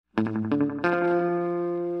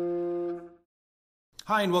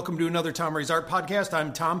Hi, and welcome to another Tom Ray's Art Podcast.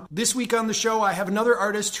 I'm Tom. This week on the show, I have another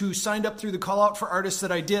artist who signed up through the call out for artists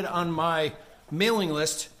that I did on my mailing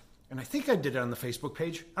list. And I think I did it on the Facebook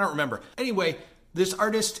page. I don't remember. Anyway, this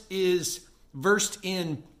artist is versed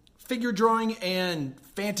in figure drawing and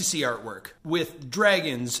fantasy artwork with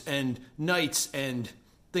dragons and knights and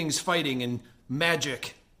things fighting and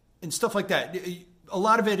magic and stuff like that. A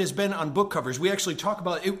lot of it has been on book covers. We actually talk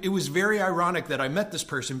about it. It was very ironic that I met this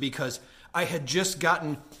person because I had just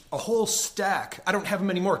gotten a whole stack. I don't have them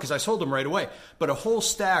anymore because I sold them right away, but a whole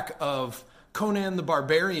stack of Conan the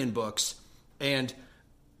Barbarian books. And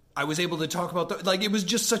I was able to talk about, it was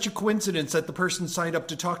just such a coincidence that the person signed up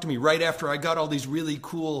to talk to me right after I got all these really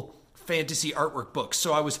cool fantasy artwork books.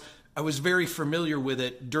 So I was very familiar with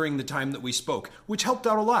it during the time that we spoke, which helped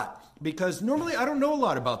out a lot because normally I don't know a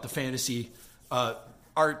lot about the fantasy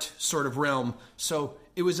art sort of realm. So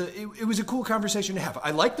it was a cool conversation to have.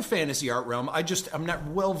 I like the fantasy art realm. I'm not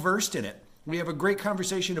well versed in it. We have a great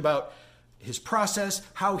conversation about his process,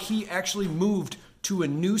 how he actually moved to a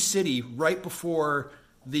new city right before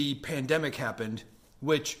the pandemic happened,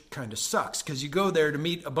 which kind of sucks because you go there to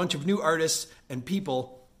meet a bunch of new artists and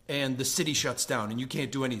people and the city shuts down and you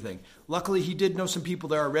can't do anything. Luckily, he did know some people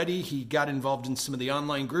there already. He got involved in some of the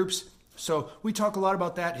online groups. So we talk a lot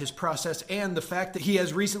about that, his process, and the fact that he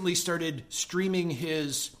has recently started streaming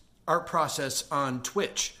his art process on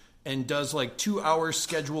Twitch and does 2 hours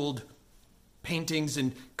scheduled paintings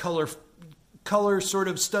and color sort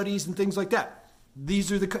of studies and things like that.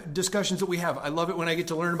 These are the discussions that we have. I love it when I get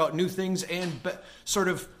to learn about new things and sort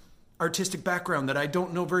of artistic background that I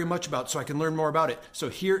don't know very much about so I can learn more about it. So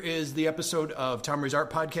here is the episode of Tom Ray's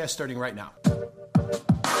Art Podcast starting right now.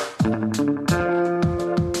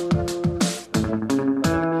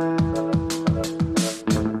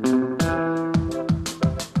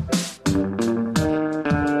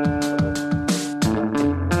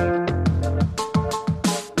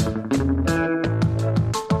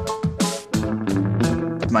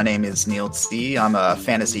 My name is Neil Tse. I'm a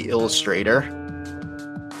fantasy illustrator.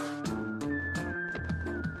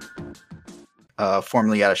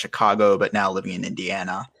 Formerly out of Chicago, but now living in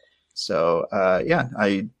Indiana. So,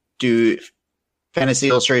 I do fantasy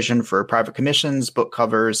illustration for private commissions, book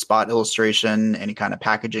covers, spot illustration, any kind of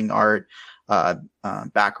packaging art,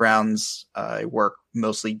 backgrounds. I work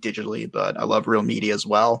mostly digitally, but I love real media as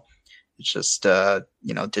well. It's just,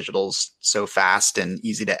 digital's so fast and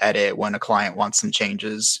easy to edit when a client wants some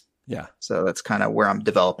changes. Yeah. So that's kind of where I'm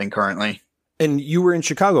developing currently. And you were in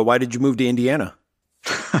Chicago. Why did you move to Indiana?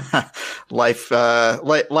 Life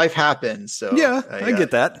happens. So yeah, I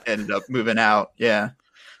get that. Ended up moving out. Yeah.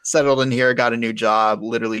 Settled in here, got a new job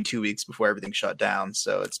literally 2 weeks before everything shut down.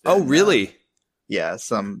 So it's been, oh, really?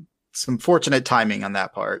 Some fortunate timing on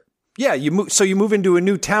that part. Yeah, you move into a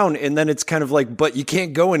new town and then it's kind of but you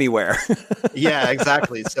can't go anywhere. Yeah,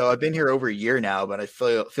 exactly. So I've been here over a year now, but I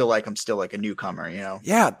feel like I'm still like a newcomer,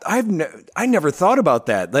 Yeah, I never thought about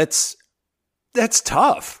that. That's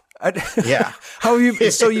tough. Yeah. How are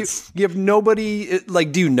you? So you have nobody,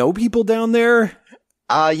 do you know people down there?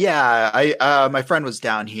 Yeah, I my friend was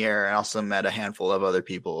down here and also met a handful of other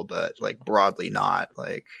people, but broadly not.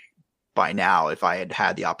 By now, if I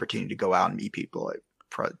had the opportunity to go out and meet people,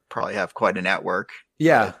 probably have quite a network.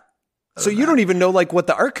 Yeah. So you don't even know what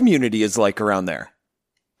the art community is like around there.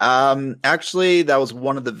 Actually, that was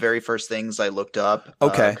one of the very first things I looked up.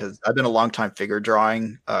 Okay. Because I've been a long time figure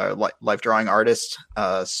drawing, life drawing artist.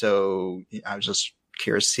 So I was just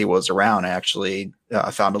curious to see what was around. I actually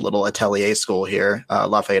found a little atelier school here,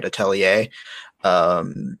 Lafayette Atelier.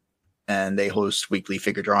 And they host weekly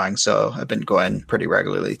figure drawing. So I've been going pretty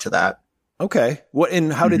regularly to that. Okay.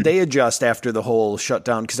 And how did they adjust after the whole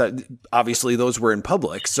shutdown? Because obviously those were in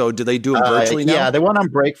public. So do they do it virtually now? Yeah, they went on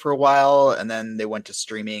break for a while and then they went to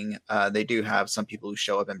streaming. They do have some people who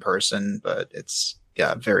show up in person, but it's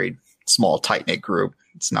a very small, tight-knit group.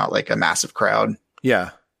 It's not like a massive crowd. Yeah.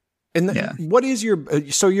 And what is your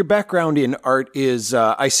background in art is,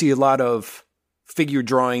 I see a lot of figure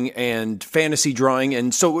drawing and fantasy drawing.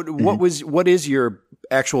 And so what is your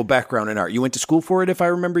actual background in art? You went to school for it, if I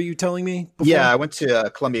remember you telling me before? Yeah, I went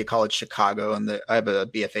to Columbia College Chicago, and I have a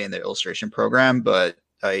BFA in the illustration program, but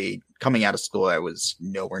coming out of school, I was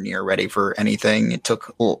nowhere near ready for anything. It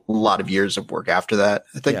took a lot of years of work after that.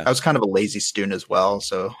 I think I was kind of a lazy student as well,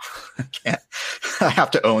 so I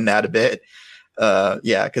have to own that a bit.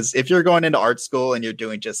 Because if you're going into art school and you're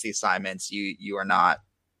doing just the assignments, you are not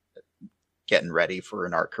getting ready for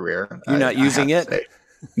an art career. You're not using it?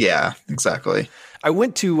 Yeah, exactly. I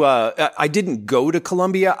went to, I didn't go to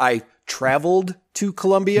Columbia. I traveled to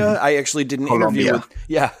Columbia. I actually did an interview with,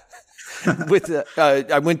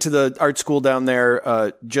 I went to the art school down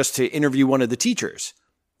there just to interview one of the teachers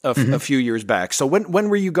a few years back. So when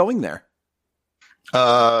were you going there?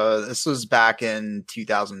 This was back in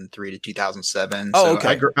 2003 to 2007. Oh, so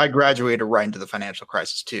okay. I graduated right into the financial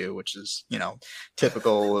crisis too, which is,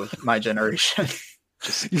 typical of my generation.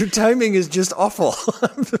 Your timing is just awful.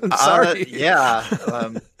 I'm sorry. Yeah.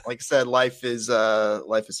 Like I said, life is a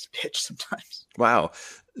bitch sometimes. Wow.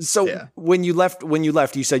 So when you left,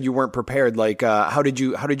 you said you weren't prepared. Like, how did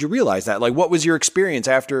you realize that? Like, what was your experience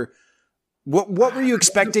after? What were you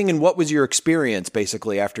expecting, and what was your experience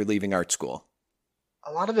basically after leaving art school?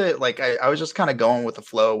 A lot of it, like I was just kind of going with the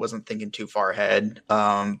flow, wasn't thinking too far ahead.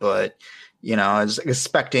 But I was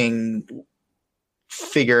expecting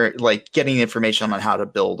getting information on how to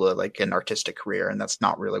build an artistic career, and that's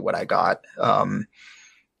not really what I got.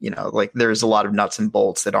 There's a lot of nuts and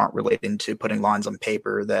bolts that aren't related to putting lines on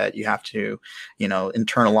paper that you have to,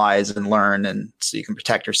 internalize and learn, and so you can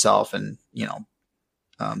protect yourself and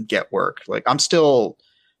get work.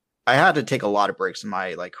 I had to take a lot of breaks in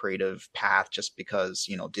my creative path just because,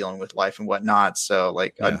 dealing with life and whatnot. So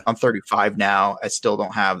I'm 35 now. I still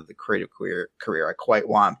don't have the creative career I quite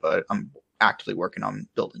want, but I'm actively working on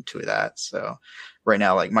building to that. So right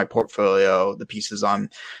now, my portfolio, the pieces I'm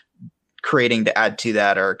creating to add to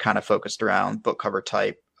that are kind of focused around book cover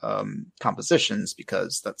type compositions,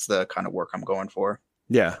 because that's the kind of work I'm going for.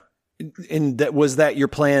 Yeah. And was that your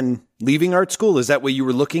plan leaving art school? Is that what you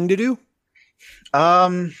were looking to do?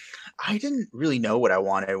 I didn't really know what I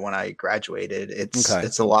wanted when I graduated.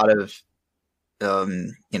 It's a lot of,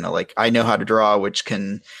 I know how to draw, which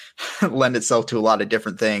can lend itself to a lot of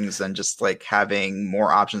different things, and just having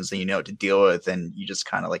more options than you know what to deal with, and you just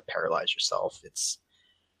kind of paralyze yourself. It's,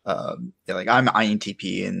 I'm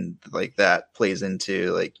INTP, and that plays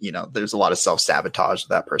into there's a lot of self-sabotage of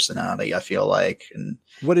that personality, I feel like, and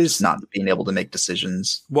what is not being able to make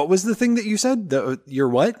decisions. What was the thing that you said? You're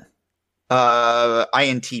what?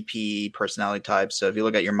 INTP personality type. So if you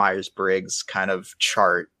look at your Myers-Briggs kind of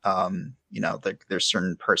chart, there's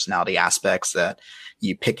certain personality aspects that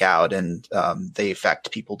you pick out, and they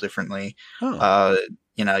affect people differently. Oh.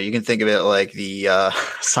 You can think of it like the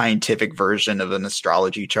scientific version of an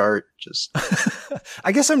astrology chart. Just,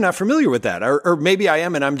 I guess I'm not familiar with that, or maybe I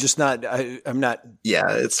am, and I'm just not. I'm not.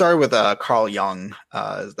 Yeah, it started with Carl Jung,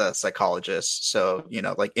 the psychologist. So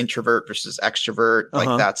introvert versus extrovert,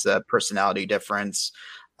 that's a personality difference.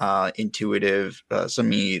 Intuitive. So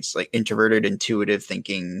me, it's introverted, intuitive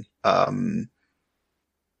thinking. What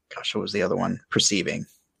was the other one? Perceiving.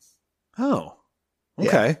 Oh.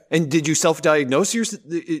 Okay. Yeah. And did you self-diagnose with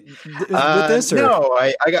this? Or? No,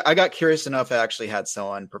 I got curious enough. I actually had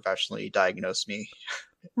someone professionally diagnose me.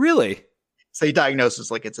 Really? So he diagnoses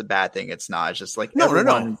it's a bad thing. It's not. It's just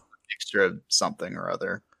no. Mixture of something or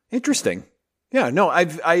other. Interesting. Yeah. No,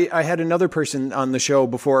 I had another person on the show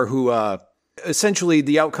before who essentially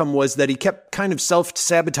the outcome was that he kept kind of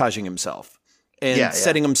self-sabotaging himself and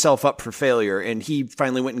setting himself up for failure. And he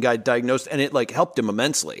finally went and got diagnosed, and it helped him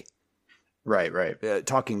immensely. Right.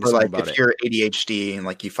 Talking to someone about it. If you're ADHD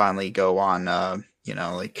and you finally go on,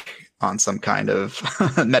 on some kind of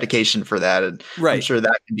medication for that, and right. I'm sure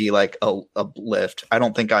that can be a lift. I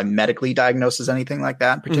don't think I'm medically diagnosed as anything like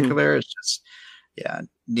that in particular. Mm-hmm. It's just,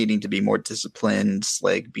 needing to be more disciplined,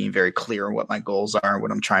 being very clear on what my goals are and what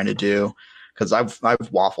I'm trying to do. Because I've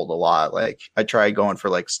waffled a lot. I tried going for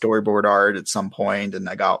storyboard art at some point, and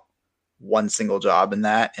I got one single job in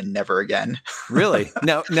that and never again. Really?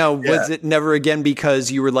 Now was it never again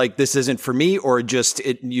because you were this isn't for me, or just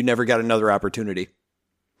you never got another opportunity?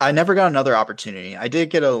 I never got another opportunity. I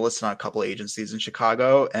did get a list on a couple of agencies in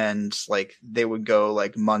Chicago, and they would go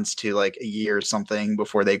months to a year or something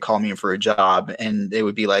before they call me in for a job, and they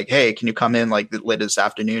would be hey, can you come in late this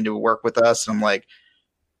afternoon to work with us? And I'm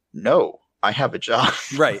no, I have a job.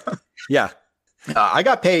 Right. Yeah. I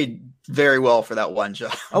got paid very well for that one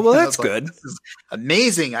job. Oh, well, that's good. This is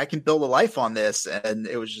amazing. I can build a life on this. And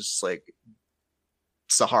it was just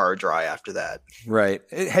Sahara dry after that. Right.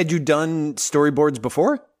 Had you done storyboards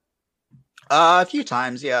before? A few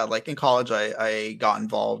times. Yeah. In college, I got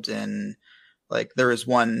involved in there was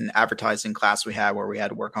one advertising class we had where we had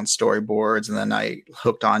to work on storyboards. And then I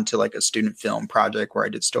hooked on to a student film project where I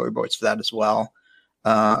did storyboards for that as well.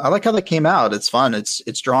 I like how that came out. It's fun.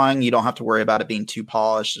 It's drawing. You don't have to worry about it being too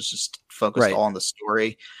polished. It's just focused all on the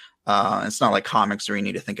story. It's not like comics where you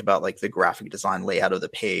need to think about the graphic design layout of the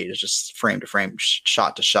page. It's just frame to frame,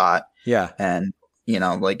 shot to shot. Yeah. And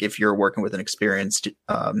if you're working with an experienced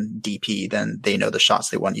DP, then they know the shots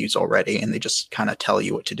they want to use already, and they just kind of tell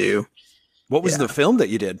you what to do. What was the film that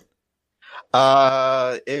you did?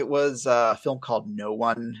 It was a film called No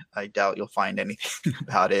One. I doubt you'll find anything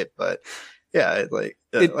about it, but yeah, like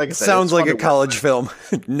I said, sounds it's like fun a to college film.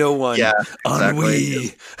 No One. Yeah,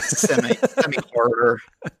 Ennui. exactly. Semi horror.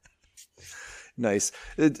 Nice.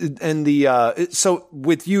 And so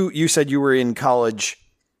with you said you were in college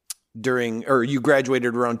or you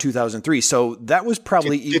graduated around 2003. So that was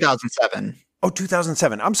probably 2007. Oh,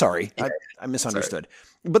 2007. I'm sorry. Yeah. I misunderstood.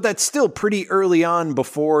 Sorry. But that's still pretty early on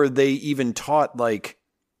before they even taught like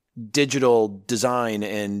digital design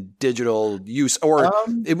and digital use, or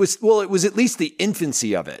it was at least the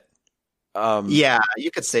infancy of it. Yeah,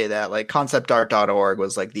 you could say that. Like conceptart.org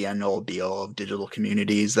was like the end all be all of digital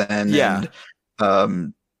communities then. Yeah.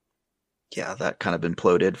 And yeah, that kind of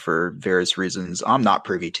imploded for various reasons I'm not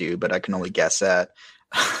privy to, but I can only guess at.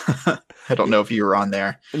 I don't know if you were on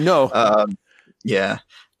there. No. Yeah.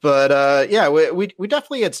 But yeah, we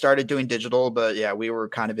definitely had started doing digital, but yeah, we were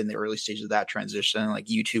kind of in the early stages of that transition. Like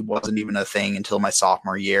YouTube wasn't even a thing until my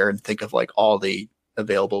sophomore year, and think of like all the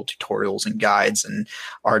available tutorials and guides and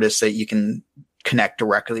artists that you can connect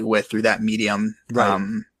directly with through that medium.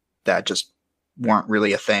 Right. That just weren't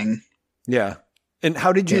really a thing. Yeah. And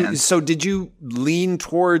how did you, so did you lean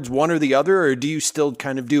towards one or the other, or do you still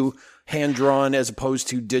kind of do hand drawn as opposed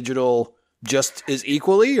to digital just as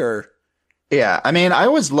equally, or? Yeah. I mean, I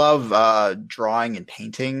always love drawing and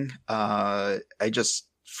painting. For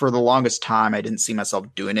the longest time, I didn't see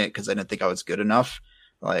myself doing it because I didn't think I was good enough.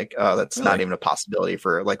 Like, that's really? Not even a possibility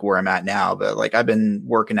for like where I'm at now. But like, I've been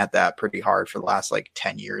working at that pretty hard for the last like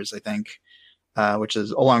 10 years, I think, which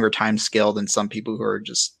is a longer time scale than some people who are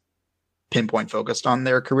just pinpoint focused on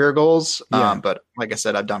their career goals. Yeah. But like I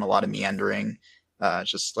said, I've done a lot of meandering. It's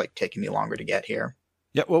just like taking me longer to get here.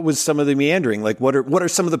 Yeah. What was some of the meandering? Like, what are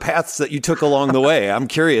some of the paths that you took along the way? I'm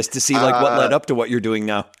curious to see like what led up to what you're doing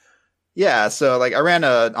now. Yeah. So like I ran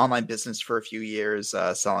an online business for a few years,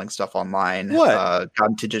 selling stuff online. What? Got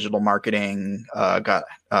into digital marketing,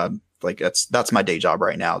 like that's my day job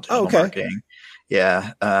right now. Digital marketing.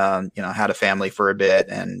 Yeah. Had a family for a bit,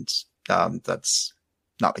 and that's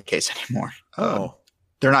not the case anymore.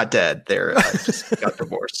 They're not dead. They're just got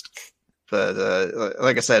divorced. But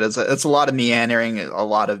like I said, it's a lot of meandering, a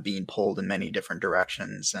lot of being pulled in many different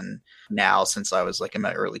directions. And now, since I was like in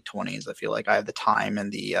my early 20s, I feel like I have the time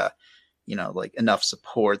and the like enough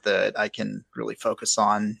support that I can really focus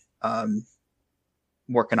on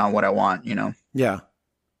working on what I want. Yeah.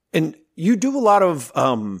 And you do a lot of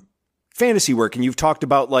fantasy work, and you've talked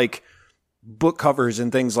about like book covers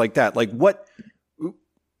and things like that. Like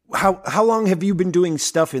how long have you been doing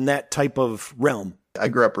stuff in that type of realm? I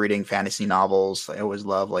grew up reading fantasy novels. I always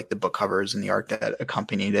love like the book covers and the art that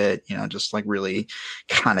accompanied it, just like really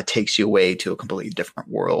kind of takes you away to a completely different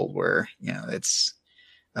world where, it's,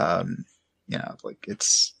 like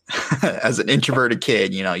it's as an introverted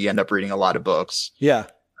kid, you end up reading a lot of books. Yeah.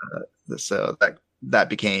 So that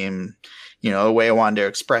became, a way I wanted to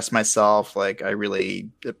express myself. Like I really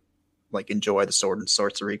like enjoy the sword and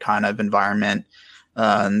sorcery kind of environment.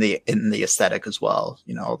 In the aesthetic as well,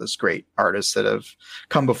 all those great artists that have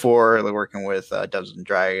come before, like working with Dungeons and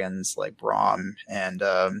Dragons, like Braum and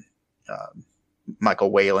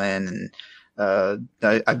Michael Whalen, and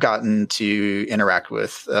I've gotten to interact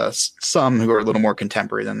with some who are a little more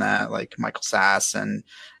contemporary than that, like Michael Sass and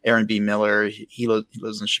Aaron B. Miller. He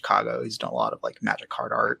lives in Chicago. He's done a lot of like magic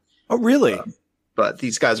card art. Oh, really? But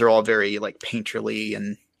these guys are all very like painterly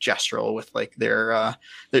and gestural with like their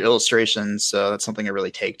illustrations, so that's something I really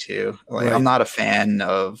take to. Like, right. I'm not a fan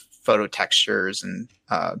of photo textures and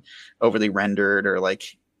overly rendered or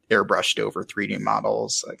like airbrushed over 3D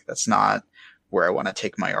models. Like that's not where I want to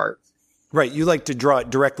take my art. Right. You like to draw it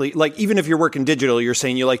directly. Like even if you're working digital, you're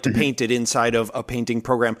saying you like to paint it inside of a painting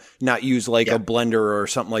program, not use like a blender or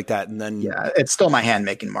something like that. And then it's still my hand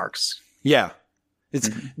making marks. Yeah. It's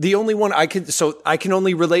the only one I can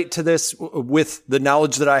only relate to this with the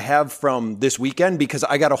knowledge that I have from this weekend, because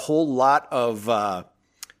I got a whole lot of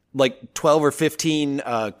like 12 or 15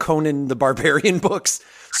 Conan the Barbarian books.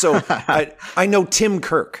 So I know Tim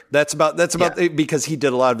Kirk. That's about because he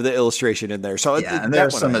did a lot of the illustration in there. So and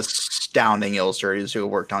there's some astounding illustrators who have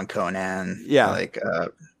worked on Conan. Yeah,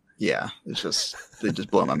 they just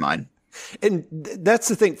blow my mind. And that's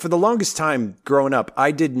the thing. For the longest time growing up,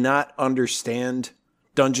 I did not understand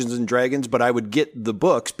Dungeons and Dragons, but I would get the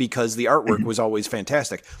books because the artwork was always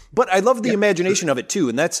fantastic. But I love the imagination of it too.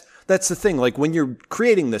 And that's the thing. Like when you're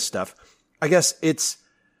creating this stuff, I guess it's,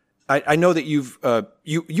 I know that you've,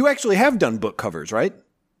 you actually have done book covers, right?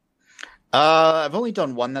 I've only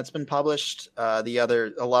done one that's been published. A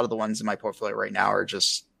lot of the ones in my portfolio right now are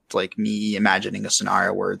just like me imagining a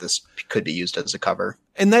scenario where this could be used as a cover.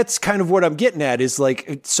 And that's kind of what I'm getting at is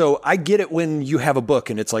like, so I get it when you have a book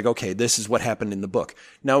and it's like, okay, this is what happened in the book.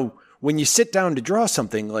 Now, when you sit down to draw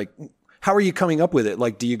something, like, how are you coming up with it?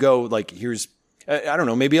 Like, do you go like, here's, I don't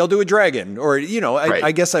know, maybe I'll do a dragon or, Right.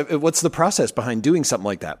 I guess what's the process behind doing something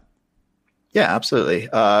like that? Yeah, absolutely.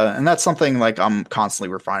 And that's something like I'm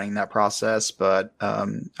constantly refining that process, but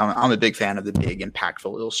I'm a big fan of the big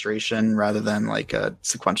impactful illustration rather than like a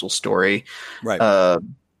sequential story. Right.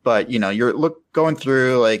 But you're going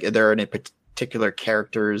through like, are there any particular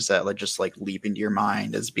characters that like just like leap into your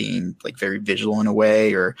mind as being like very visual in a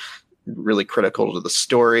way or really critical to the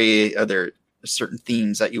story? Are there certain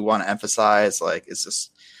themes that you want to emphasize? Like, is this,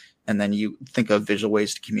 and then you think of visual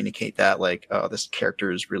ways to communicate that, like, oh, this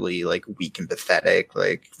character is really like weak and pathetic,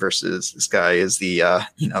 like versus this guy is the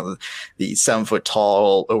 7-foot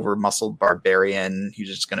tall, over muscled barbarian who's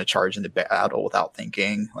just going to charge into battle without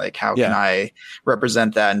thinking. Like, how can I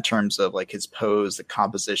represent that in terms of like his pose, the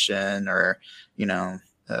composition, or,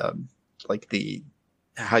 like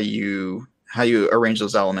how you arrange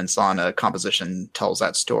those elements on a composition tells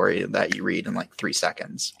that story that you read in like 3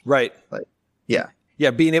 seconds. Right. Like, yeah. Yeah,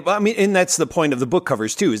 being able, I mean, and that's the point of the book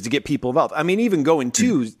covers too, is to get people involved. I mean, even going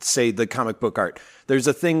to, say, the comic book art, there's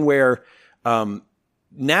a thing where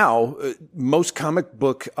now most comic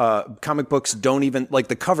books don't even, like,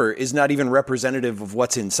 the cover is not even representative of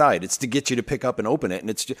what's inside. It's to get you to pick up and open it. And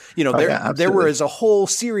it's just, there was a whole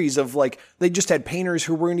series of, like, they just had painters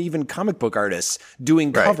who weren't even comic book artists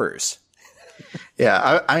doing covers.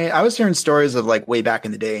 Yeah, I was hearing stories of like way back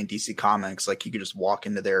in the day in DC Comics, like you could just walk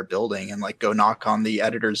into their building and like go knock on the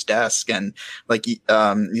editor's desk, and like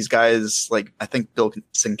these guys, like I think Bill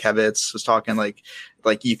Sienkiewicz was talking like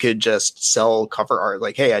you could just sell cover art.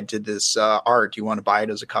 Like, hey, I did this art. Do you want to buy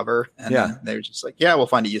it as a cover? And they're just like, yeah, we'll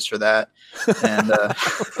find a use for that, and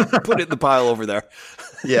put it in the pile over there.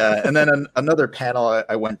 Yeah, and then another panel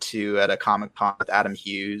I went to at a Comic Con with Adam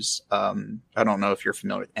Hughes. I don't know if you're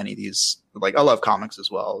familiar with any of these. Like, I love comics as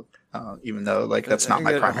well, even though like that's not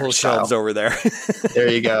my primary whole style. Shelves over there. There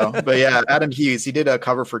you go. But yeah, Adam Hughes, he did a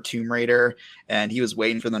cover for Tomb Raider, and he was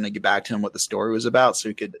waiting for them to get back to him what the story was about so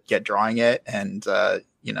he could get drawing it. And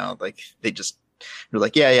like they just were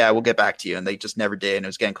like, yeah, we'll get back to you, and they just never did. And it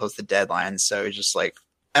was getting close to deadline, so it was just like,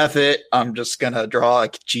 F it, I'm just gonna draw a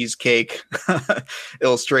cheesecake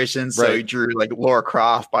illustration. So he drew like Laura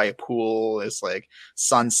Croft by a pool. It's like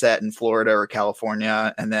sunset in Florida or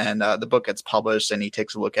California, and then the book gets published, and he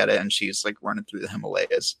takes a look at it, and she's like running through the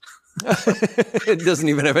Himalayas. It doesn't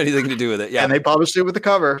even have anything to do with it. Yeah, and they published it with the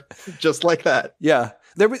cover, just like that. Yeah.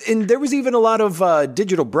 There was even a lot of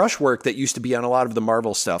digital brushwork that used to be on a lot of the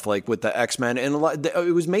Marvel stuff, like with the X-Men, and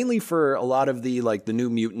it was mainly for a lot of the like the New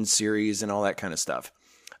Mutants series and all that kind of stuff.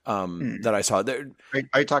 That I saw there.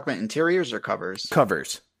 Are you talking about interiors or covers?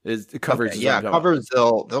 Covers. Covers. Okay, yeah, covers.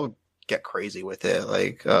 They'll get crazy with it.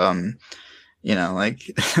 Like,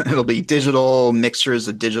 like it'll be digital mixtures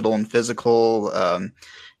of digital and physical.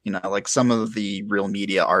 Like some of the real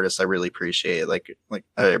media artists I really appreciate. Like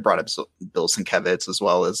I brought up Bill Sienkiewicz as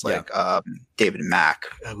well as David Mack,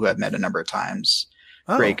 who I've met a number of times.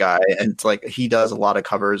 Oh. Great guy, and like he does a lot of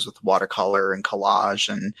covers with watercolor and collage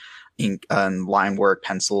and ink and line work,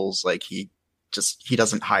 pencils. Like he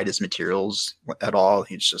doesn't hide his materials at all.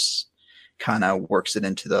 He's just kind of works it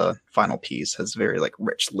into the final piece. Has very like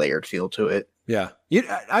rich layered feel to it. Yeah.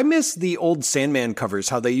 I miss the old Sandman covers,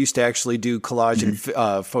 how they used to actually do collage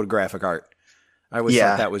and photographic art. I always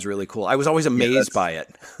thought that was really cool. I was always amazed by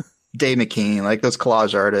it. Dave McKean, like those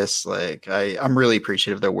collage artists, like I'm really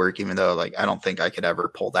appreciative of their work, even though like I don't think I could ever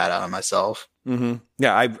pull that out of myself. Mm-hmm.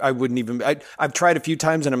 Yeah, I wouldn't even. I've tried a few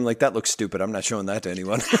times, and I'm like, that looks stupid. I'm not showing that to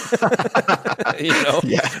anyone.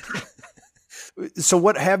 Yeah. So,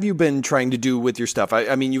 what have you been trying to do with your stuff?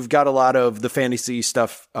 I mean, you've got a lot of the fantasy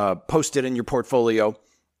stuff posted in your portfolio,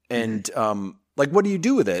 and like, what do you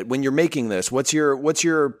do with it when you're making this? What's your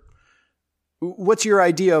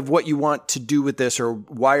idea of what you want to do with this, or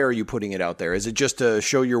why are you putting it out there? Is it just to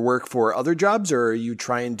show your work for other jobs, or are you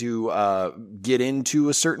trying to get into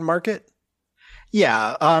a certain market?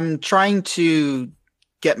 Yeah, I'm trying to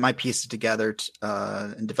get my pieces together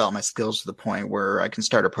and develop my skills to the point where I can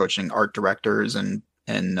start approaching art directors and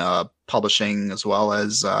publishing, as well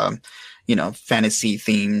as fantasy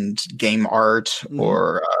themed game art,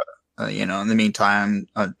 or in the meantime,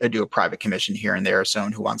 I do a private commission here and there.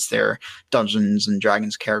 Someone who wants their Dungeons and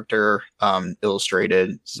Dragons character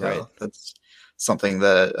illustrated. So that's something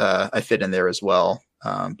that I fit in there as well.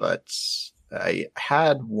 But I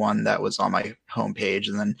had one that was on my homepage,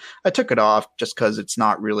 and then I took it off just because it's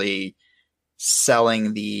not really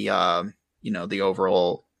selling the the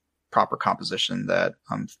overall proper composition that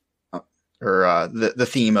I'm or the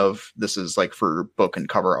theme of this is like for book and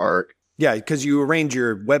cover art. Yeah, because you arrange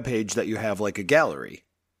your webpage that you have like a gallery.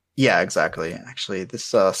 Yeah, exactly. Actually, this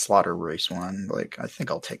Slaughter Race one, like I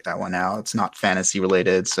think I'll take that one out. It's not fantasy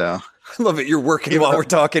related, so I love it. You're working while we're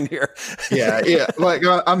talking here. yeah. Like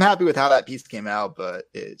I'm happy with how that piece came out, but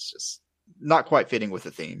it's just not quite fitting with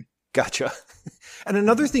the theme. Gotcha. And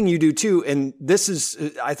another thing you do too, and this is,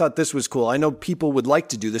 I thought this was cool. I know people would like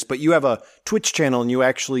to do this, but you have a Twitch channel and you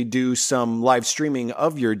actually do some live streaming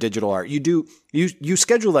of your digital art. You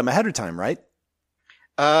schedule them ahead of time, right?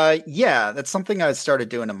 Yeah, that's something I started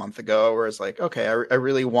doing a month ago where it's like, okay, I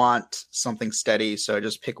really want something steady. So I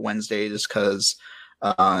just pick Wednesday just because,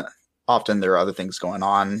 often there are other things going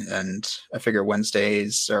on, and I figure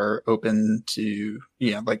Wednesdays are open to,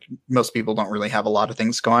 like most people don't really have a lot of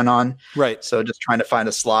things going on. Right. So just trying to find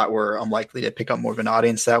a slot where I'm likely to pick up more of an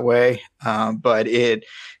audience that way. But it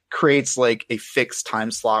creates like a fixed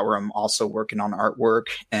time slot where I'm also working on artwork,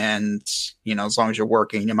 and, as long as you're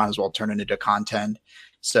working, you might as well turn it into content.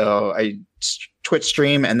 So I Twitch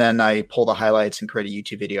stream, and then I pull the highlights and create a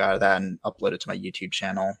YouTube video out of that and upload it to my YouTube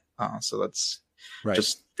channel. So that's right.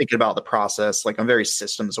 Just thinking about the process. Like I'm very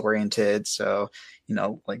systems oriented. So,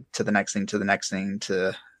 like to the next thing,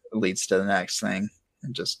 to leads to the next thing,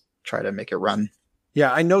 and just try to make it run.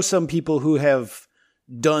 Yeah. I know some people who have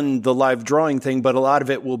done the live drawing thing, but a lot of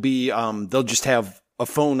it will be, they'll just have a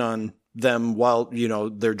phone on them while,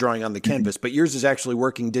 they're drawing on the canvas, but yours is actually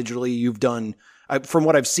working digitally. You've done, from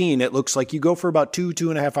what I've seen, it looks like you go for about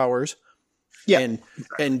 2.5 hours. Yeah.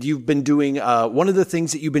 And you've been doing, one of the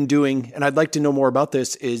things that you've been doing, and I'd like to know more about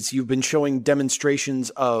this, is you've been showing demonstrations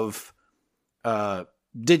of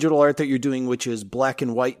digital art that you're doing, which is black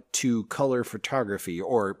and white to color photography,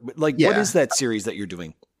 or like, what is that series that you're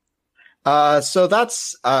doing? So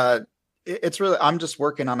that's, it's really, I'm just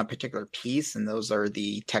working on a particular piece, and those are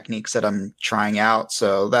the techniques that I'm trying out.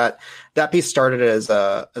 So that piece started as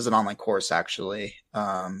an online course, actually.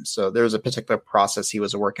 So there's a particular process he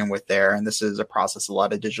was working with there. And this is a process a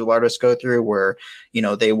lot of digital artists go through where,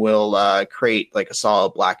 they will, create like a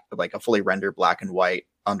solid black, like a fully rendered black and white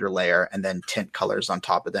underlayer, and then tint colors on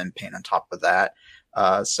top of them, paint on top of that.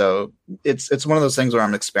 So it's one of those things where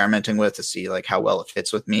I'm experimenting with to see like how well it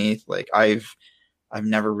fits with me. Like I've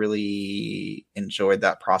never really enjoyed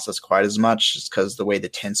that process quite as much, just because the way the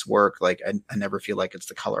tints work, like I never feel like it's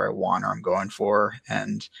the color I want or I'm going for.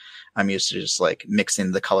 And I'm used to just like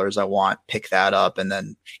mixing the colors I want, pick that up, and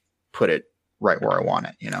then put it right where I want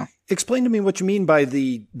it, Explain to me what you mean by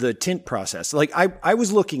the tint process. Like I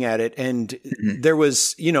was looking at it, and there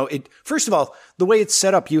was, first of all, the way it's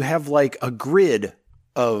set up, you have like a grid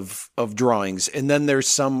of drawings, and then there's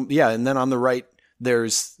some, and then on the right,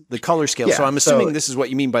 there's the color scale. So I'm assuming this is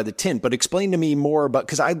what you mean by the tint, but explain to me more about,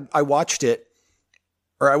 because I watched it,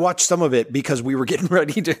 or I watched some of it because we were getting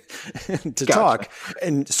ready to talk.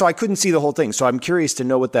 And so I couldn't see the whole thing. So I'm curious to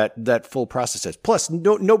know what that full process is. Plus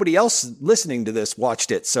nobody else listening to this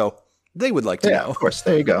watched it, so they would like to know. Of course.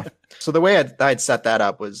 There you go. So the way I'd set that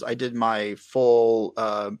up was I did my full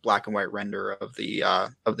black and white render of the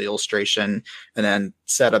illustration, and then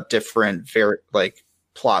set up different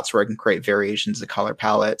plots where I can create variations of color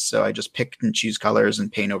palette. So I just pick and choose colors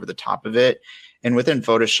and paint over the top of it. And within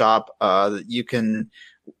Photoshop, you can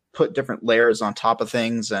put different layers on top of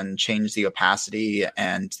things and change the opacity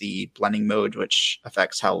and the blending mode, which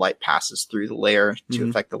affects how light passes through the layer to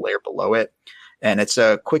affect the layer below it. And it's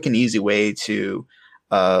a quick and easy way to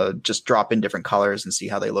just drop in different colors and see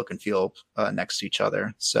how they look and feel next to each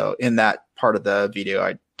other. So in that part of the video,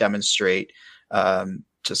 I demonstrate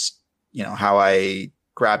just, how I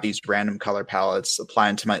grab these random color palettes, apply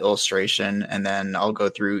them to my illustration, and then I'll go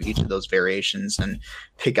through each of those variations and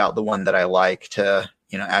pick out the one that I like to,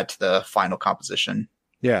 add to the final composition.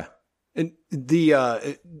 Yeah. And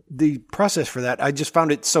the process for that, I just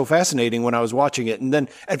found it so fascinating when I was watching it. And then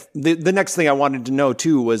the next thing I wanted to know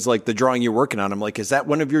too was like the drawing you're working on. I'm like, is that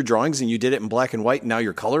one of your drawings and you did it in black and white and now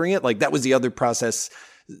you're coloring it? Like that was the other process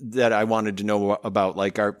that I wanted to know about.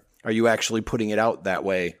 Like, are you actually putting it out that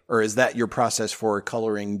way, or is that your process for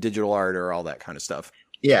coloring digital art or all that kind of stuff?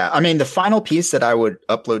 Yeah. I mean, the final piece that I would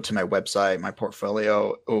upload to my website, my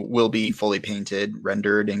portfolio, will be fully painted,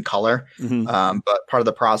 rendered in color. But part of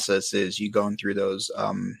the process is you going through those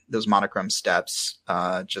monochrome steps,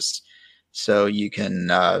 just so you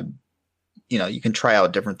can, you can try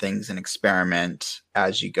out different things and experiment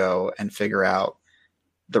as you go and figure out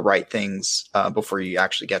the right things before you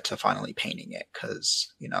actually get to finally painting it.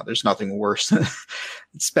 Cause there's nothing worse than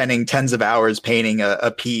spending tens of hours painting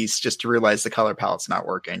a piece just to realize the color palette's not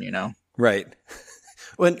working, Right.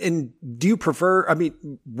 Well, and do you prefer, I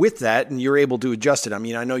mean, with that, and you're able to adjust it. I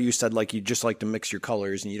mean, I know you said like you just like to mix your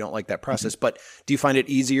colors and you don't like that process, but do you find it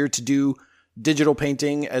easier to do digital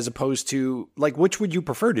painting as opposed to, like, which would you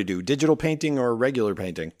prefer to do, digital painting or regular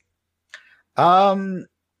painting? I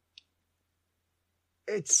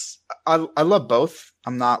love both.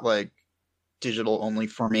 I'm not like digital only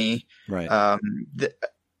for me. Right.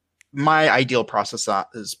 My ideal process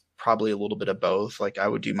is probably a little bit of both. Like I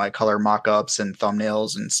would do my color mock-ups and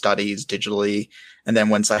thumbnails and studies digitally. And then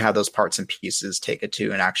once I have those parts and pieces, take it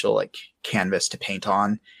to an actual like canvas to paint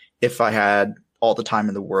on. If I had all the time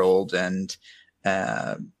in the world and,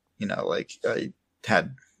 like I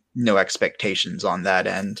had no expectations on that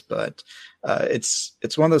end, but it's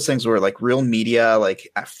one of those things where like real media, like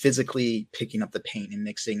physically picking up the paint and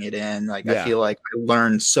mixing it in, like I feel like I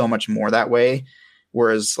learned so much more that way.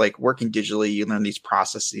 Whereas like working digitally, you learn these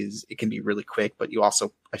processes. It can be really quick, but you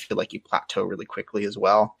also, I feel like you plateau really quickly as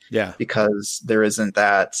well. Yeah. Because there isn't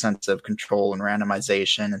that sense of control and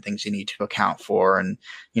randomization and things you need to account for and,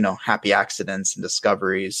 happy accidents and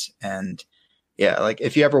discoveries. And yeah, like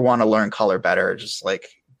if you ever want to learn color better, just like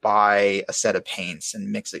buy a set of paints and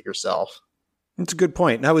mix it yourself. That's a good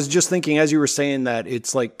point. And I was just thinking as you were saying that,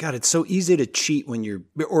 it's like, God, it's so easy to cheat when you're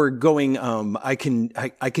or going, I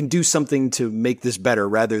can do something to make this better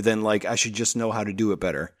rather than like, I should just know how to do it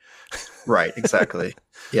better. Right. Exactly.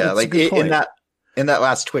 Yeah. like in that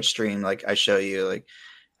last Twitch stream, like I show you like,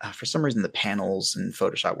 for some reason the panels in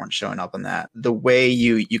Photoshop weren't showing up on that. The way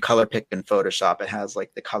you color pick in Photoshop, it has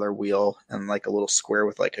like the color wheel and like a little square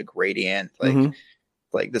with like a gradient, like,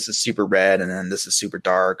 like this is super red and then this is super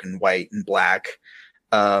dark and white and black.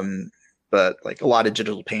 But like a lot of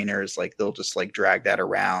digital painters, like they'll just like drag that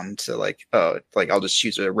around to like, I'll just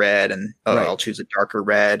choose a red and I'll choose a darker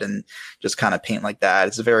red and just kind of paint like that.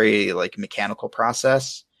 It's a very like mechanical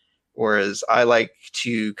process. Whereas I like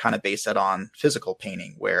to kind of base that on physical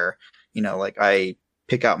painting where, like I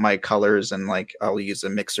pick out my colors and like I'll use a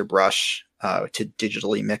mixer brush to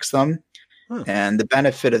digitally mix them. And the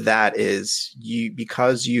benefit of that is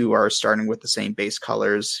because you are starting with the same base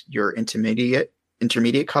colors, your intermediate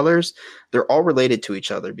colors, they're all related to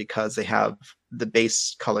each other because they have the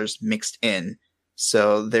base colors mixed in.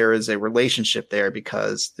 So there is a relationship there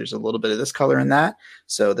because there's a little bit of this color in that.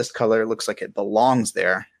 So this color looks like it belongs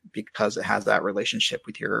there because it has that relationship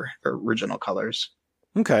with your original colors.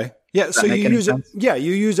 Okay. Yeah. So you use it. Yeah.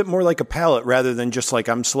 You use it more like a palette rather than just like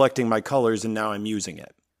I'm selecting my colors and now I'm using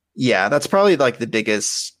it. Yeah, that's probably like the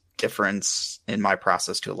biggest difference in my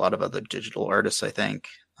process to a lot of other digital artists, I think.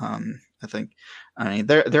 I mean,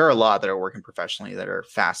 there are a lot that are working professionally that are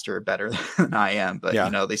faster, better than I am. But,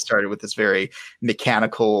 they started with this very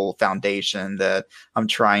mechanical foundation that I'm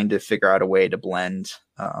trying to figure out a way to blend.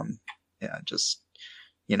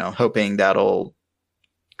 Hoping that'll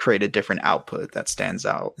create a different output that stands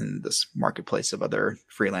out in this marketplace of other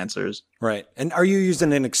freelancers. Right. And are you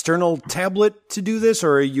using an external tablet to do this,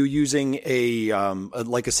 or are you using a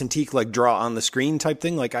like a Cintiq, like draw on the screen type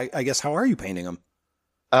thing? Like, I guess, how are you painting them?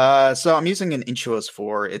 So I'm using an Intuos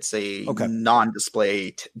 4. It's a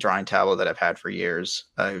non-display drawing tablet that I've had for years.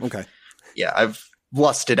 I've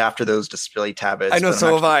lusted after those display tablets. I know,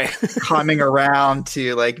 so have I. Coming around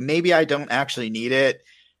to like, maybe I don't actually need it.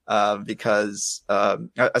 Because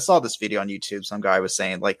I saw this video on YouTube. Some guy was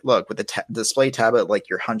saying like, look, with the display tablet, like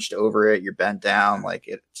you're hunched over it, you're bent down, like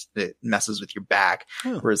it messes with your back.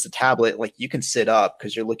 Whereas the tablet, like you can sit up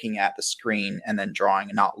because you're looking at the screen and then drawing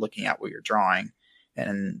and not looking at what you're drawing.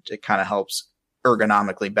 And it kind of helps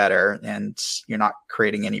ergonomically better. And you're not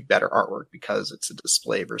creating any better artwork because it's a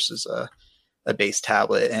display versus a base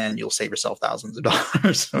tablet, and you'll save yourself thousands of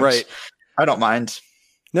dollars. Right. I don't mind.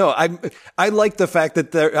 No, I like the fact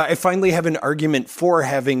that I finally have an argument for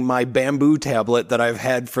having my bamboo tablet that I've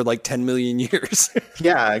had for like 10 million years.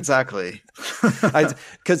 Yeah, exactly.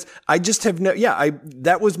 Because I just have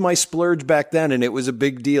that was my splurge back then, and it was a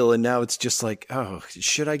big deal. And now it's just like, oh,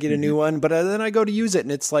 should I get a new one? But then I go to use it,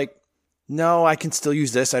 and it's like, no, I can still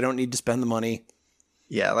use this. I don't need to spend the money.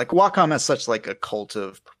 Yeah, like Wacom has such like a cult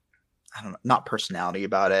of, I don't know, not personality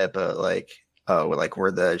about it, but like,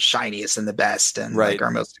 we're the shiniest and the best, and like our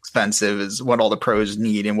most expensive is what all the pros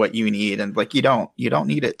need and what you need, and like you don't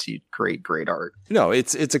need it to create great art. No,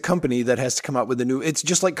 it's a company that has to come out with a new. It's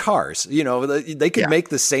just like cars, they could make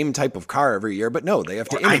the same type of car every year, but no, they have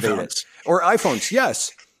to innovate it. Or iPhones,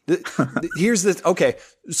 yes. Here's the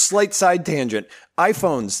slight side tangent.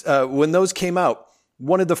 iPhones, when those came out,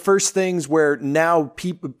 one of the first things where now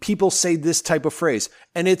people say this type of phrase,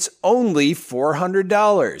 and it's only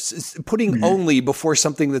 $400. Putting only before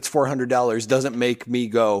something that's $400 doesn't make me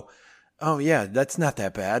go, Oh yeah, that's not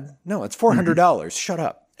that bad. No, it's $400. Shut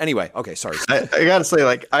up. Anyway, okay, sorry. I gotta say,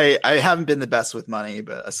 like, I haven't been the best with money,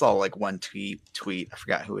 but I saw like one tweet. I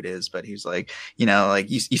forgot who it is, but he was like, like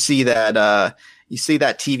you see that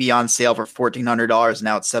TV on sale for $1,400,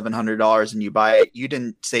 now it's $700, and you buy it. You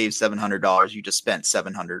didn't save $700. You just spent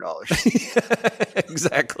 $700.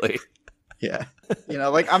 Exactly. Yeah.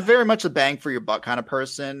 Like, I'm very much a bang for your buck kind of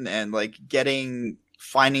person, and like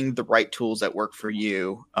finding the right tools that work for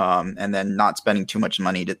you, and then not spending too much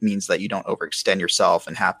money. That means that you don't overextend yourself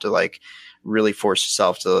and have to like really force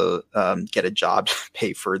yourself to get a job to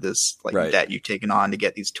pay for this debt you've taken on to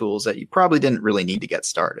get these tools that you probably didn't really need to get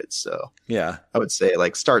started. So yeah, I would say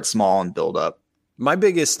like start small and build up. My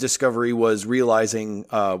biggest discovery was realizing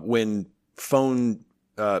when phone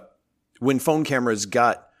cameras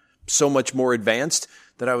got so much more advanced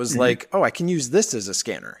that I was like, oh, I can use this as a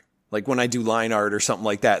scanner. Like when I do line art or something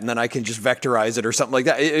like that, and then I can just vectorize it or something like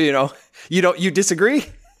that. You disagree?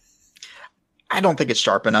 I don't think it's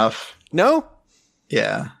sharp enough. No?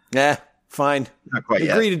 Yeah. Yeah. Fine. Not quite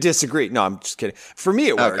Agree yet. to disagree. No, I'm just kidding. For me,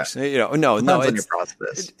 it works. Okay. No, Depends on your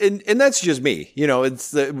process. And that's just me.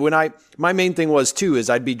 It's my main thing was too, is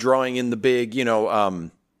I'd be drawing in the big,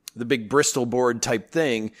 the big Bristol board type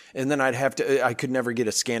thing. And then I could never get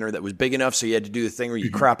a scanner that was big enough. So you had to do the thing where you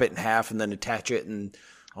crop it in half and then attach it and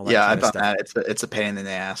all that. Yeah, I've done that. It's a pain in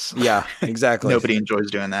the ass. Yeah, exactly. Nobody enjoys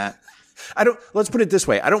doing that. Let's put it this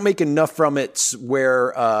way. I don't make enough from it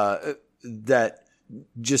where that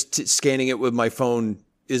just scanning it with my phone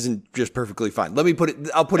isn't just perfectly fine.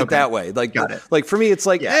 I'll put it that way. Like, got it. Like for me, it's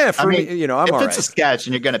like, me, I'm if all right. If it's a sketch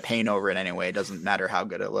and you're going to paint over it anyway, it doesn't matter how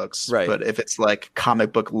good it looks. Right. But if it's like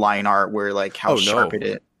comic book line art where like how sharp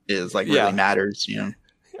it is, like really matters,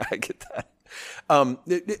 I get that.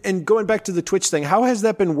 And going back to the Twitch thing, how has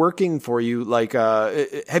that been working for you? Like,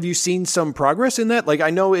 have you seen some progress in that? Like, I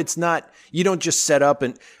know it's not, you don't just set up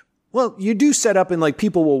you do set up and like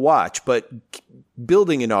people will watch, but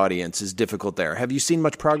building an audience is difficult there. Have you seen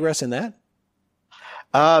much progress in that?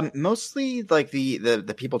 Mostly like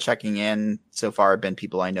the people checking in so far have been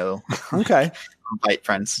people I know. Okay. Invite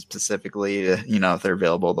friends specifically to, if they're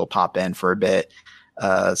available, they'll pop in for a bit.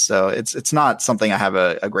 So it's not something I have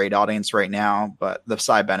a great audience right now, but the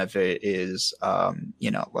side benefit is,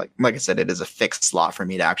 like I said, it is a fixed slot for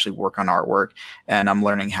me to actually work on artwork, and I'm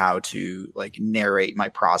learning how to like narrate my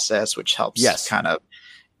process, which helps kind of,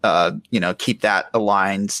 keep that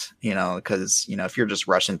aligned, because, if you're just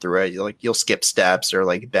rushing through it, you'll skip steps or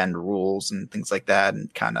like bend rules and things like that,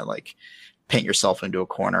 and kind of like paint yourself into a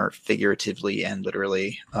corner figuratively and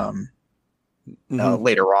literally,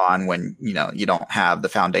 later on when, you don't have the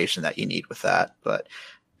foundation that you need with that. But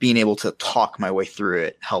being able to talk my way through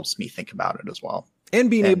it helps me think about it as well. And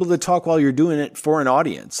being able to talk while you're doing it for an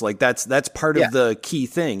audience. Like that's part of the key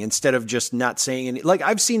thing, instead of just not saying any, like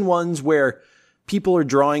I've seen ones where people are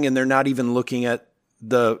drawing and they're not even looking at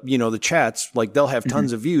the chats. Like they'll have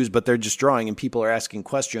tons of views, but they're just drawing and people are asking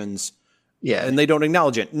questions. Yeah. And they don't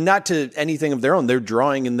acknowledge it. Not to anything of their own. They're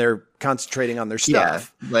drawing and they're concentrating on their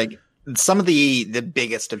stuff. Yeah. Like some of the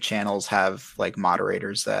biggest of channels have like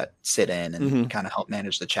moderators that sit in and kind of help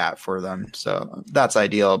manage the chat for them. So that's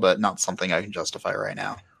ideal, but not something I can justify right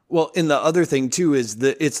now. Well, and the other thing too is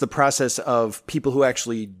it's the process of people who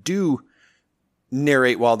actually do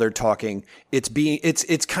narrate while they're talking.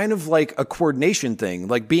 It's kind of like a coordination thing,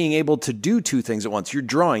 like being able to do two things at once. You're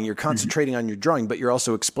drawing, you're concentrating on your drawing, but you're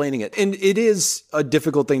also explaining it. And it is a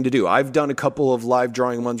difficult thing to do. I've done a couple of live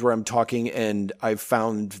drawing ones where I'm talking, and I've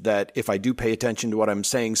found that if I do pay attention to what I'm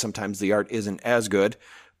saying, sometimes the art isn't as good,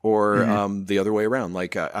 or the other way around.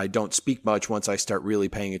 Like I don't speak much once I start really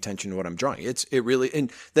paying attention to what I'm drawing.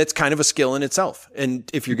 And that's kind of a skill in itself.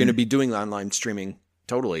 And if you're going to be doing online streaming,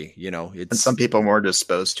 totally, it's, and some people are more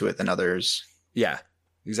disposed to it than others. Yeah,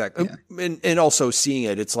 exactly. Yeah. And also seeing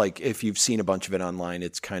it, it's like if you've seen a bunch of it online,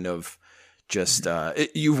 it's kind of just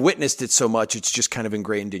you've witnessed it so much, it's just kind of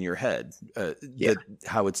ingrained in your head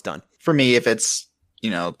how it's done. For me, if it's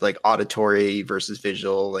like auditory versus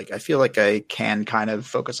visual, like I feel like I can kind of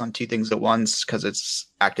focus on two things at once because it's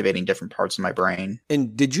activating different parts of my brain.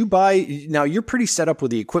 And now you're pretty set up with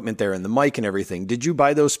the equipment there and the mic and everything. Did you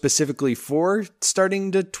buy those specifically for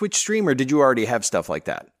starting to Twitch stream, or did you already have stuff like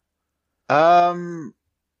that?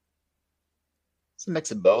 It's a mix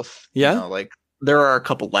of both. Yeah. Like there are a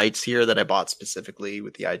couple lights here that I bought specifically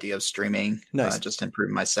with the idea of streaming. Nice. Just to improve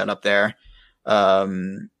my setup there.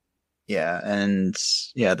 Yeah, and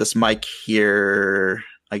this mic here,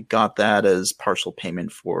 I got that as partial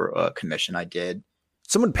payment for a commission I did.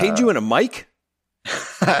 Someone paid you in a mic?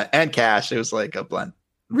 And cash. It was like a blend.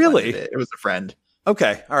 Really? It was a friend.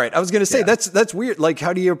 Okay. All right. I was going to say that's weird. Like,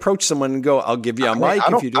 how do you approach someone and go, I'll give you a mic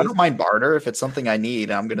if you do? I don't mind barter if it's something I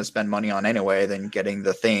need. I'm going to spend money on anyway. Then getting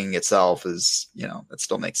the thing itself is, that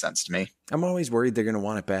still makes sense to me. I'm always worried they're going to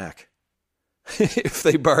want it back if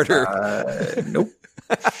they barter. Nope.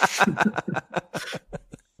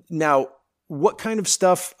 Now, what kind of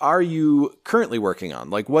stuff are you currently working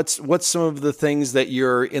on? Like, what's some of the things that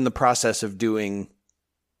you're in the process of doing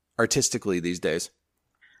artistically these days?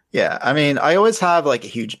 Yeah, I mean, I always have like a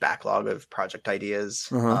huge backlog of project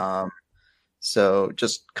ideas. So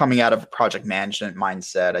just coming out of a project management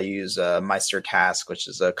mindset, I use Meister Task, which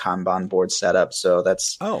is a Kanban board setup. So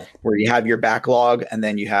that's where you have your backlog, and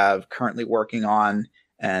then you have currently working on,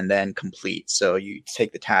 and then complete. So you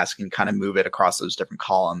take the task and kind of move it across those different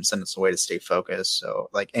columns, and it's a way to stay focused. So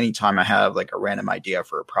like anytime I have like a random idea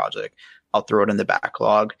for a project, I'll throw it in the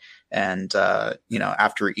backlog. And,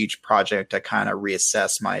 after each project, I kind of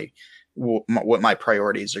reassess what my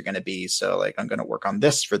priorities are going to be. So like, I'm going to work on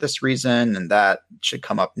this for this reason, and that should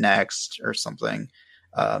come up next or something.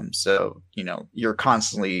 So, you're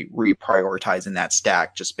constantly reprioritizing that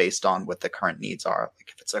stack just based on what the current needs are. Like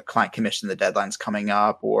if it's a client commission, the deadline's coming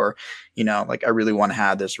up, or, like I really want to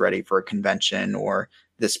have this ready for a convention, or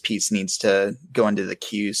this piece needs to go into the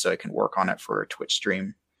queue so I can work on it for a Twitch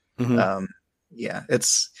stream. Mm-hmm.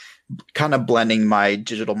 It's kind of blending my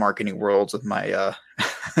digital marketing worlds with my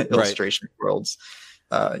illustration worlds.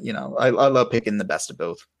 I love picking the best of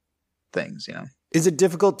both things. Is it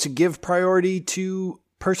difficult to give priority to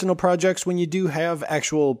personal projects when you do have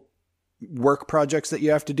actual work projects that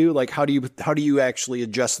you have to do? Like, how do you actually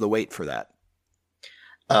adjust the weight for that?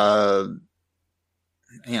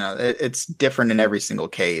 It's different in every single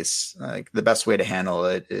case. Like the best way to handle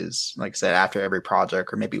it is, like I said, after every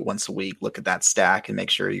project or maybe once a week, look at that stack and make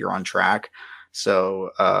sure you're on track.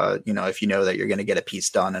 So, if you know that you're going to get a piece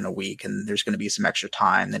done in a week and there's going to be some extra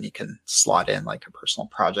time, then you can slot in like a personal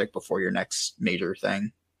project before your next major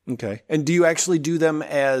thing. Okay. And do you actually do them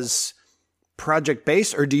as project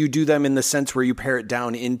based, or do you do them in the sense where you pare it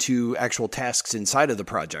down into actual tasks inside of the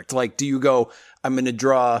project? Like, do you go, I'm going to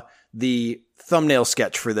draw the thumbnail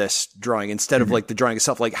sketch for this drawing instead of like the drawing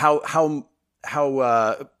itself? Like how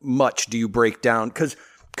much do you break down? Because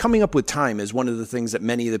coming up with time is one of the things that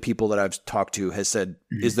many of the people that I've talked to has said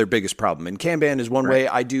is their biggest problem. And Kanban is one way.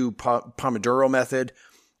 I do Pomodoro method.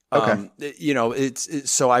 Okay. It's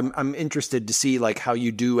so I'm interested to see like how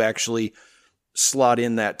you do actually slot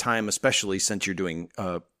in that time, especially since you're doing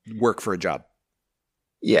work for a job.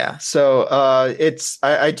 Yeah. So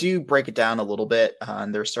I do break it down a little bit.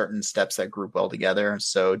 And there are certain steps that group well together.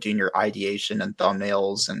 So doing your ideation and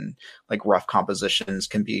thumbnails and like rough compositions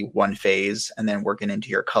can be one phase, and then working into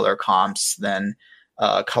your color comps, then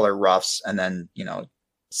color roughs, and then,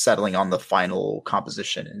 settling on the final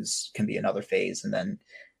composition can be another phase. And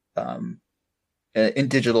then in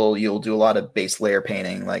digital, you'll do a lot of base layer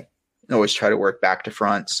painting, like always try to work back to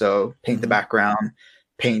front. So paint the background,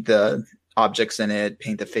 paint the objects in it,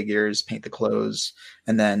 paint the figures, paint the clothes,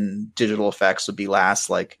 and then digital effects would be last,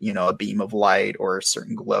 like, a beam of light or a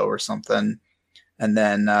certain glow or something. And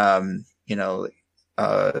then, and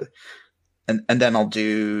then I'll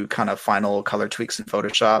do kind of final color tweaks in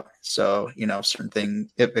Photoshop. So, certain thing,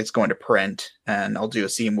 if it's going to print, and I'll do a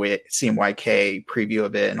CMYK preview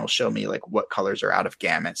of it, and it'll show me like what colors are out of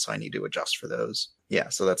gamut. So I need to adjust for those. Yeah.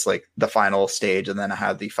 So that's like the final stage. And then I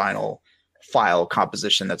have the final file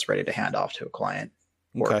composition that's ready to hand off to a client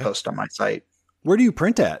or post on my site. Where do you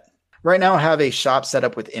print at? Right now I have a shop set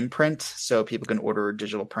up with Imprint, so people can order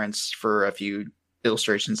digital prints for a few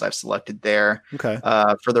illustrations I've selected there. Okay.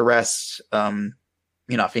 For the rest,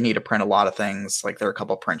 if you need to print a lot of things, like there are a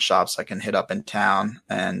couple of print shops I can hit up in town.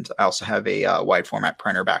 And I also have a wide format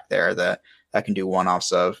printer back there that I can do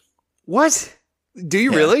one-offs of. What? Do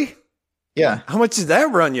you really? Yeah. How much does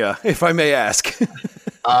that run you, if I may ask?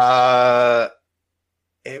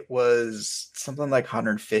 It was something like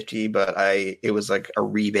 150, but it was like a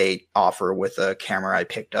rebate offer with a camera I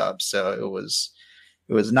picked up. So it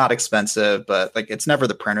was not expensive, but like, it's never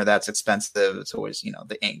the printer that's expensive. It's always,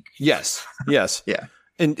 the ink. Yes. Yeah.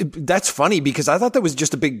 And that's funny because I thought that was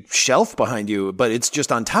just a big shelf behind you, but it's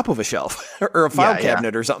just on top of a shelf or a file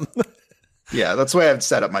cabinet or something. Yeah. That's the way I've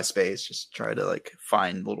set up my space. Just try to like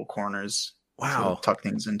find little corners. Wow. To tuck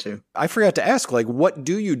things into. I forgot to ask, like, what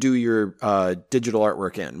do you do your digital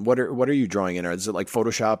artwork in? What are you drawing in? Is it like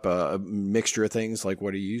Photoshop, a mixture of things? Like,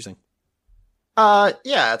 what are you using?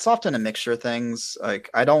 Yeah, it's often a mixture of things.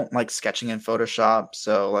 Like, I don't like sketching in Photoshop.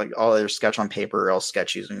 So like I'll either sketch on paper or I'll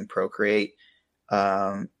sketch using Procreate.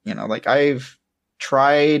 Like I've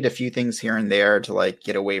tried a few things here and there to like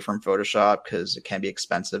get away from Photoshop because it can be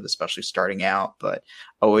expensive, especially starting out. But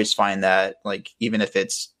I always find that like even if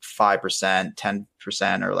it's 5%,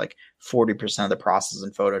 10%, or like 40% of the process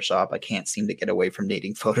in Photoshop, I can't seem to get away from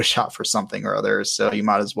needing Photoshop for something or other. So you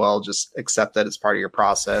might as well just accept that it's part of your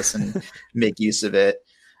process and make use of it.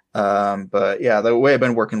 But yeah, the way I've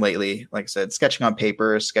been working lately, like I said, sketching on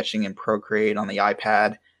paper, sketching in Procreate on the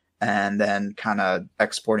iPad, and then kind of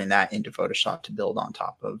exporting that into Photoshop to build on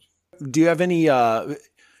top of. Do you have any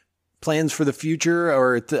plans for the future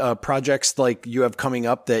or projects like you have coming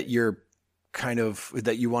up that you're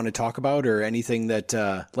that you want to talk about, or anything that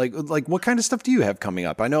like what kind of stuff do you have coming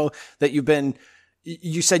up? I know that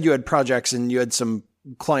you said you had projects and you had some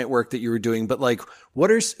client work that you were doing, but like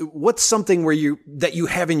what's something that you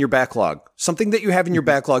have in your backlog, something that you have in your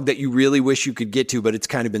backlog that you really wish you could get to, but it's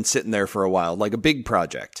kind of been sitting there for a while, like a big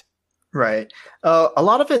project? Right. A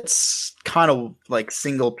lot of it's kind of like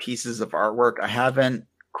single pieces of artwork. I haven't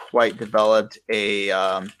quite developed a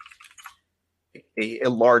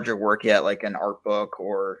larger work yet, like an art book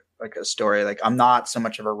or like a story. Like I'm not so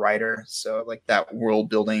much of a writer, so like that world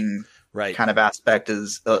building kind of aspect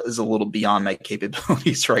is a little beyond my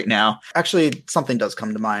capabilities right now. Actually, something does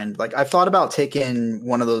come to mind. Like I've thought about taking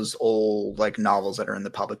one of those old like novels that are in the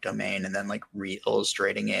public domain and then like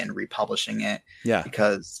re-illustrating it and republishing it. Yeah.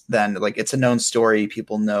 Because then like it's a known story.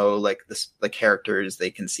 People know like the characters,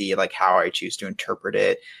 they can see like how I choose to interpret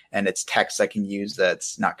it. And it's text I can use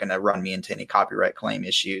that's not going to run me into any copyright claim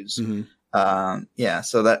issues. Mm-hmm. Yeah.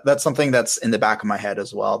 So that's something that's in the back of my head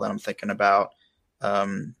as well that I'm thinking about.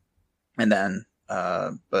 And then,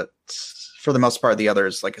 but for the most part, the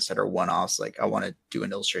others, like I said, are one-offs. Like I want to do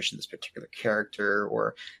an illustration of this particular character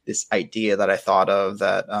or this idea that I thought of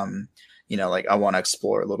that, like I want to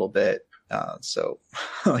explore a little bit. So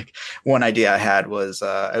like one idea I had was,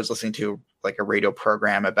 I was listening to like a radio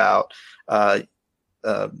program about,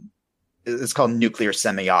 it's called nuclear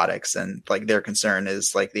semiotics, and like their concern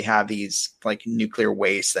is like they have these like nuclear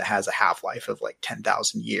waste that has a half-life of like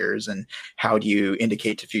 10,000 years, and how do you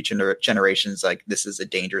indicate to future generations like this is a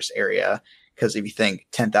dangerous area? Because if you think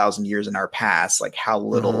 10,000 years in our past, like how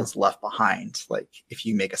little is left behind. Like if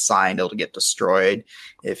you make a sign, it'll get destroyed.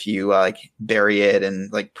 If you like bury it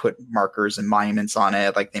and like put markers and monuments on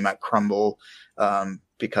it, like they might crumble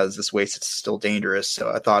because this waste is still dangerous.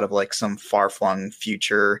 So I thought of like some far-flung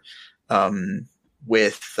future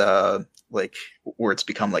with like where it's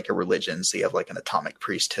become like a religion. So you have like an atomic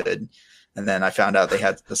priesthood. And then I found out they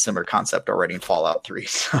had a similar concept already in Fallout 3.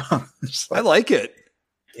 So I like it.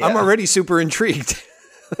 Yeah. I'm already super intrigued.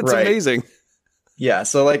 That's amazing. Yeah.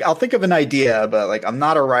 So like I'll think of an idea, but like I'm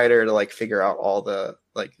not a writer to like figure out all the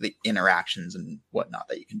like the interactions and whatnot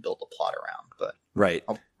that you can build a plot around. But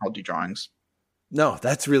I'll do drawings. No,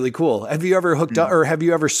 that's really cool. Have you ever hooked up, or have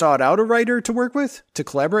you ever sought out a writer to work with, to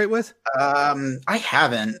collaborate with? I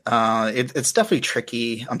haven't. It's definitely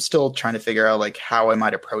tricky. I'm still trying to figure out like how I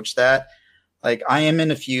might approach that. Like I am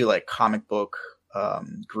in a few like comic book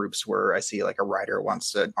groups where I see like a writer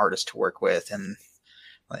wants an artist to work with, and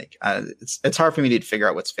like it's hard for me to figure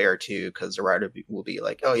out what's fair too, because the writer will be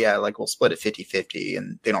like, oh yeah, like we'll split it 50-50,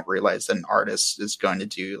 and they don't realize that an artist is going to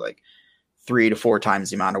do like 3 to 4 times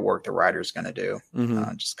the amount of work the writer's going to do,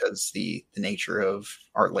 just because the nature of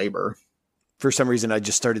art labor. For some reason, I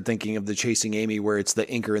just started thinking of the Chasing Amy, where it's the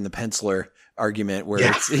inker and the penciler argument, where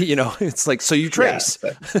it's, it's like, so you trace.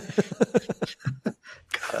 Yeah, God,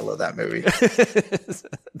 I love that movie.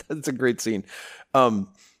 That's a great scene.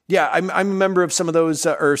 Yeah, I'm a member of some of those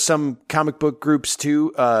or some comic book groups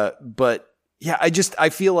too. But yeah, I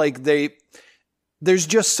feel like there's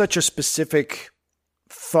just such a specific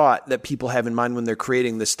thought that people have in mind when they're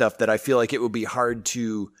creating this stuff that I feel like it would be hard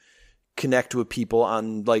to connect with people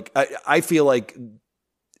on. Like, I feel like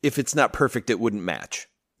if it's not perfect, it wouldn't match,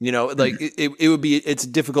 like it would be, it's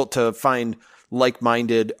difficult to find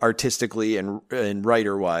like-minded artistically and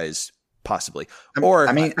writer wise, possibly.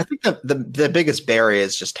 I think the biggest barrier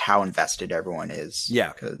is just how invested everyone is.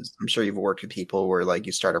 Yeah. Because I'm sure you've worked with people where like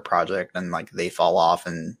you start a project and like they fall off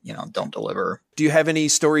and, don't deliver. Do you have any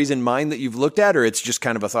stories in mind that you've looked at, or it's just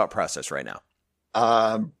kind of a thought process right now?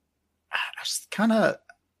 I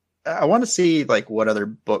want to see like what other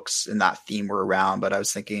books in that theme were around, but I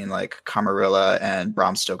was thinking like Camarilla and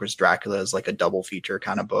Bram Stoker's Dracula is like a double feature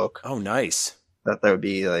kind of book. Oh, nice. That would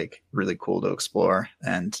be like really cool to explore,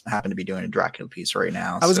 and I happen to be doing a Dracula piece right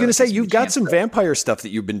now. I was going to say, you've got some vampire stuff that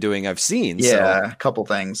you've been doing. I've seen. Yeah, a couple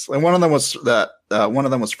things. And one of them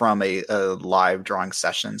was from a live drawing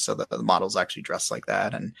session. So the model's actually dressed like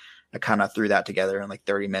that. And I kind of threw that together in like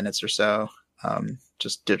 30 minutes or so.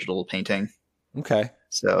 Just digital painting. Okay.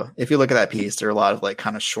 So if you look at that piece, there are a lot of like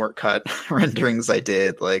kind of shortcut renderings I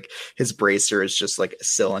did. Like his bracer is just like a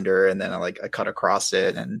cylinder, and then I cut across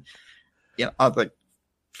it, and I was like,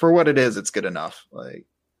 for what it is, it's good enough. Like,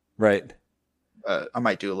 right. I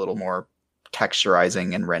might do a little more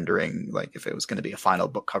texturizing and rendering, like if it was going to be a final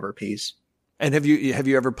book cover piece. And have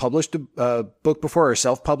you ever published a book before, or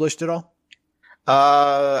self-published at all?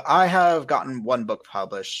 I have gotten one book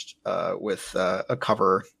published with a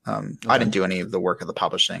cover. Okay. I didn't do any of the work of the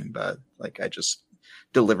publishing, but like I just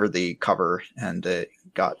delivered the cover, and it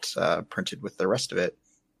got printed with the rest of it.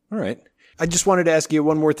 All right. I just wanted to ask you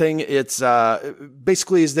one more thing. It's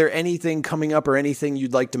basically, is there anything coming up or anything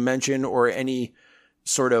you'd like to mention, or any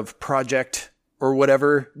sort of project or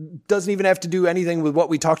whatever? Doesn't even have to do anything with what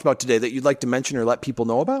we talked about today that you'd like to mention or let people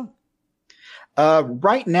know about?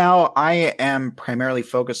 Right now, I am primarily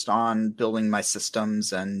focused on building my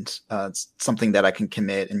systems, and something that I can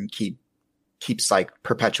commit and keeps like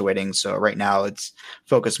perpetuating. So right now it's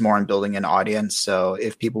focused more on building an audience. So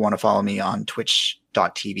if people want to follow me on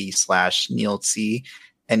twitch.tv/NealTse,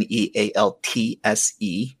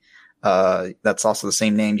 NEALTSE, that's also the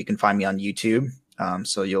same name. You can find me on YouTube.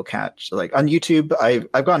 So you'll catch, like on YouTube,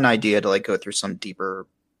 I've got an idea to like go through some deeper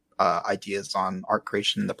ideas on art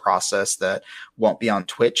creation in the process that won't be on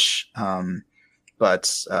Twitch.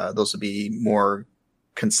 But those will be more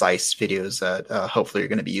concise videos that hopefully are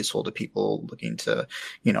going to be useful to people looking to,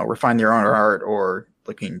 refine their own art, or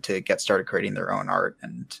looking to get started creating their own art.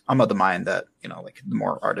 And I'm of the mind that, like the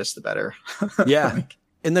more artists, the better. Yeah.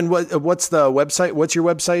 And then what's the website? What's your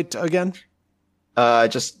website again?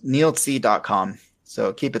 Just nealtse.com.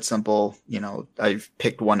 So keep it simple. I've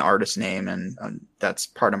picked one artist name, and that's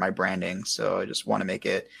part of my branding. So I just want to make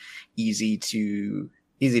it easy to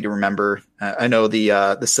remember. I know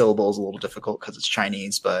the syllable is a little difficult because it's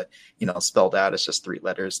Chinese, but spelled out it's just 3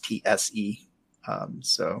 letters, TSE.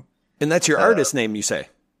 And that's your artist name, you say?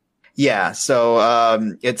 Yeah. So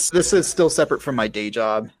this is still separate from my day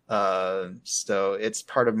job. So it's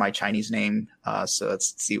part of my Chinese name. So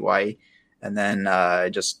it's CY. And then I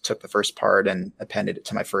just took the first part and appended it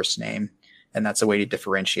to my first name. And that's a way to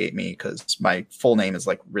differentiate me, because my full name is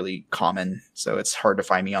like really common. So it's hard to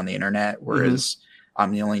find me on the internet, whereas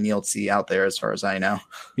I'm the only Neal Tse out there as far as I know.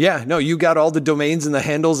 Yeah, no, you got all the domains and the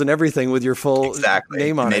handles and everything with your full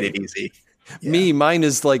name on it. Made it easy. Yeah. Mine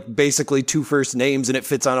is like basically 2 first names, and it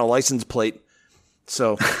fits on a license plate.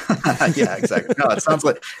 So yeah, exactly. No, it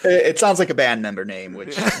sounds like a band member name,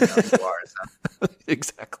 which you are. So.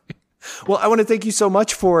 Exactly. Well, I want to thank you so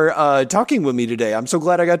much for talking with me today. I'm so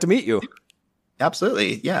glad I got to meet you.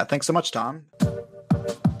 Absolutely. Yeah. Thanks so much, Tom.